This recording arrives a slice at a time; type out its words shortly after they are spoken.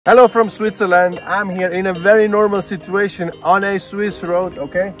Hello from Switzerland. I'm here in a very normal situation on a Swiss road,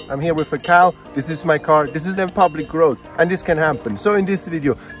 okay? I'm here with a cow. This is my car. This is a public road and this can happen. So in this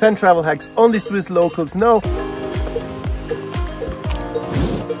video, 10 travel hacks only Swiss locals know.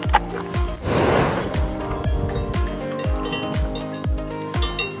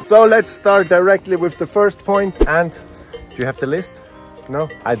 So let's start directly with the first point. And do you have the list? No,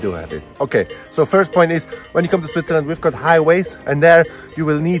 I do have it. Okay, so first point is when you come to Switzerland, we've got highways, and there you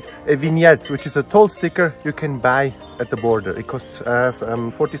will need a vignette, which is a toll sticker you can buy at the border. It costs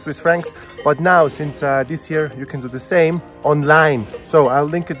 40 Swiss francs, but now since this year you can do the same online. So I'll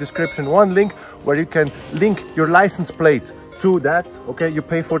link a description, one link where you can link your license plate to that. Okay, you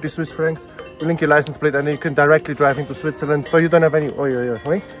pay 40 Swiss francs, you link your license plate, and then you can directly drive into Switzerland, so you don't have any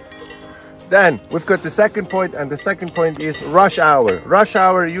Then we've got the second point, and the second point is rush hour. Rush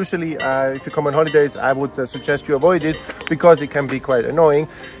hour, usually if you come on holidays, I would suggest you avoid it because it can be quite annoying.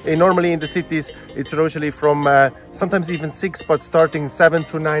 Normally in the cities, it's usually from sometimes even 6, but starting 7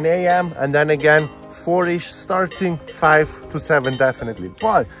 to 9 a.m. and then again 4-ish, starting 5 to 7 definitely.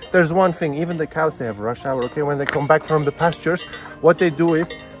 But there's one thing, even the cows, they have rush hour, okay? When they come back from the pastures, what they do is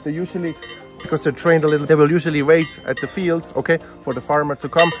they usually, because they're trained a little, they will usually wait at the field, okay, for the farmer to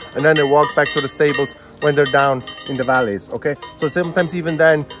come, and then they walk back to the stables when they're down in the valleys, okay? So sometimes even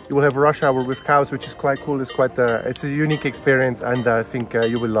then you will have rush hour with cows, which is quite cool. It's quite it's a unique experience, and I think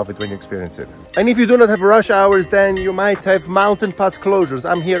you will love it when you experience it. And if you do not have rush hours, then you might have mountain pass closures.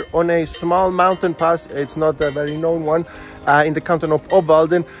 I'm here on a small mountain pass. It's not a very known one. In the canton of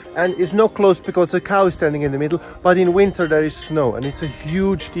Obwalden, and it's not closed because a cow is standing in the middle, but in winter there is snow, and it's a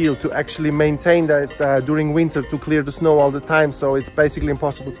huge deal to actually maintain that during winter, to clear the snow all the time. So it's basically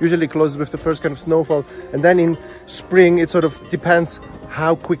impossible. Usually closes with the first kind of snowfall, and then in spring it sort of depends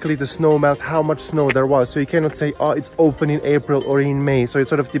how quickly the snow melts, how much snow there was. So you cannot say, oh, it's open in April or in May. So it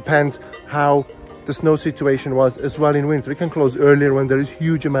sort of depends how the snow situation was as well in winter. It can close earlier when there is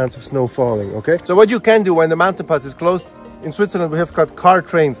huge amounts of snow falling, okay? So what you can do when the mountain pass is closed, in Switzerland we have got car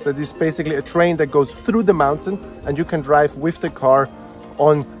trains. That is basically a train that goes through the mountain, and you can drive with the car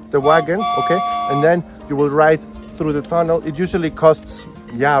on the wagon, okay? And then you will ride through the tunnel. It usually costs,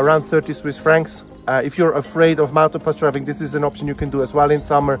 yeah, around 30 Swiss francs. If you're afraid of mountain pass driving, this is an option you can do as well in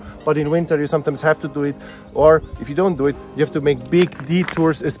summer, but in winter you sometimes have to do it. Or if you don't do it, you have to make big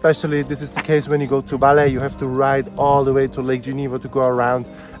detours, especially this is the case when you go to Valais. You have to ride all the way to Lake Geneva to go around,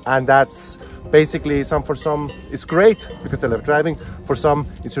 and that's basically for some it's great because they love driving. For some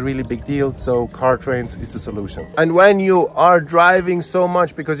it's a really big deal, so car trains is the solution. And when you are driving so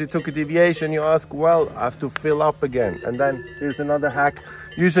much because you took a deviation, you ask, well, I have to fill up again. And then here's another hack.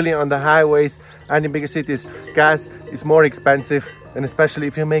 Usually on the highways and in bigger cities, gas is more expensive, and especially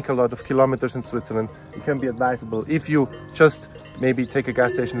if you make a lot of kilometers in Switzerland, it can be advisable if you just maybe take a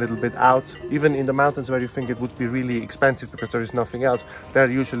gas station a little bit out, even in the mountains where you think it would be really expensive because there is nothing else. There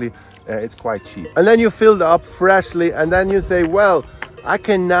usually it's quite cheap. And then you fill up freshly, and then you say, well, I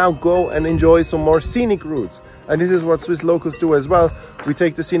can now go and enjoy some more scenic routes. And this is what Swiss locals do as well. We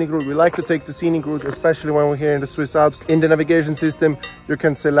take the scenic route. We like to take the scenic route, especially when we're here in the Swiss Alps. In the navigation system, you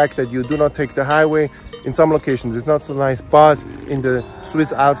can select that you do not take the highway. In some locations it's not so nice, but in the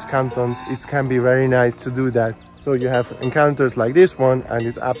Swiss Alps cantons it can be very nice to do that. So you have encounters like this one, and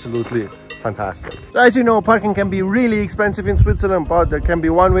it's absolutely fantastic. So as you know, parking can be really expensive in Switzerland, but there can be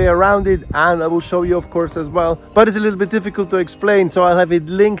one way around it, and I will show you of course as well. But it's a little bit difficult to explain, so I'll have it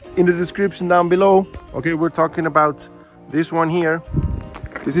linked in the description down below. Okay, we're talking about this one here.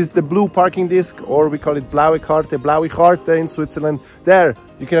 This is the blue parking disc, or we call it blaue Karte in Switzerland. There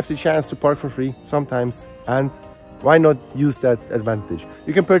you can have the chance to park for free sometimes, and why not use that advantage?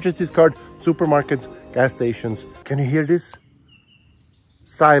 You can purchase this card, supermarkets, gas stations. Can you hear this?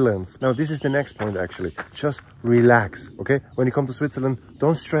 Silence. Now this is the next point actually. Just relax, okay? When you come to Switzerland,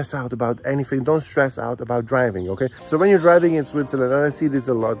 don't stress out about anything. Don't stress out about driving, okay? So when you're driving in Switzerland, and I see this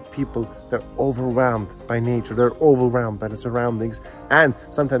a lot, people, they're overwhelmed by nature. They're overwhelmed by the surroundings, and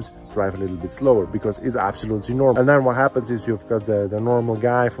sometimes drive a little bit slower because it's absolutely normal. And then what happens is you've got the normal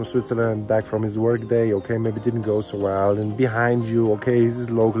guy from Switzerland back from his work day, okay? Maybe didn't go so well, and behind you, okay, his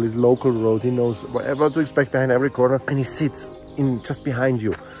local road. He knows what to expect behind every corner, and he sits in just behind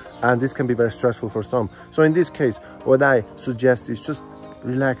you, and this can be very stressful for some. So in this case, what I suggest is just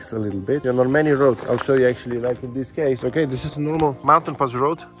relax a little bit. And on many roads, I'll show you actually, like in this case, okay, this is a normal mountain pass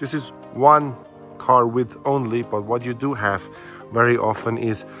road. This is one car width only, but what you do have very often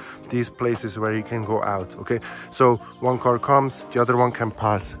is these places where you can go out, okay? So one car comes, the other one can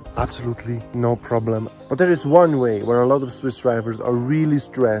pass, absolutely no problem. But there is one way where a lot of Swiss drivers are really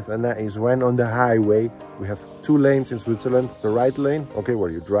stressed, and that is when on the highway. We have 2 lanes in Switzerland. The right lane, okay,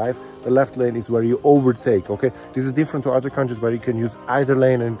 where you drive. The left lane is where you overtake, okay? This is different to other countries where you can use either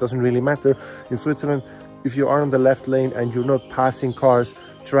lane and it doesn't really matter. In Switzerland, if you are on the left lane and you're not passing cars,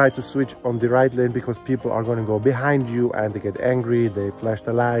 try to switch on the right lane, because people are going to go behind you and they get angry, they flash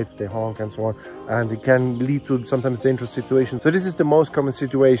the lights, they honk and so on, and it can lead to sometimes dangerous situations. So this is the most common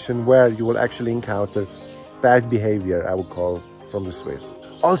situation where you will actually encounter bad behavior, I would call, from the Swiss.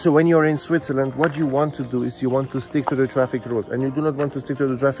 Also, when you're in Switzerland, what you want to do is you want to stick to the traffic rules, and you do not want to stick to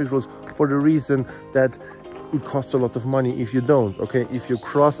the traffic rules for the reason that it costs a lot of money if you don't, okay? If you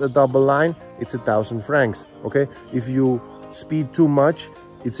cross a double line, it's 1,000 francs, okay? If you speed too much,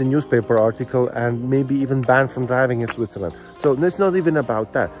 it's a newspaper article and maybe even banned from driving in Switzerland. So it's not even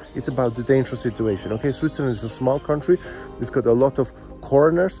about that. It's about the dangerous situation, okay? Switzerland is a small country. It's got a lot of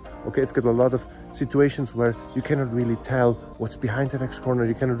corners, okay? It's got a lot of situations where you cannot really tell what's behind the next corner.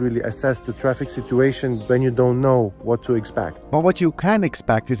 You cannot really assess the traffic situation when you don't know what to expect. But what you can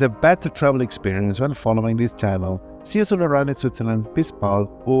expect is a better travel experience when following this channel. See you soon around in Switzerland. Bis bald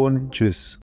und tschüss.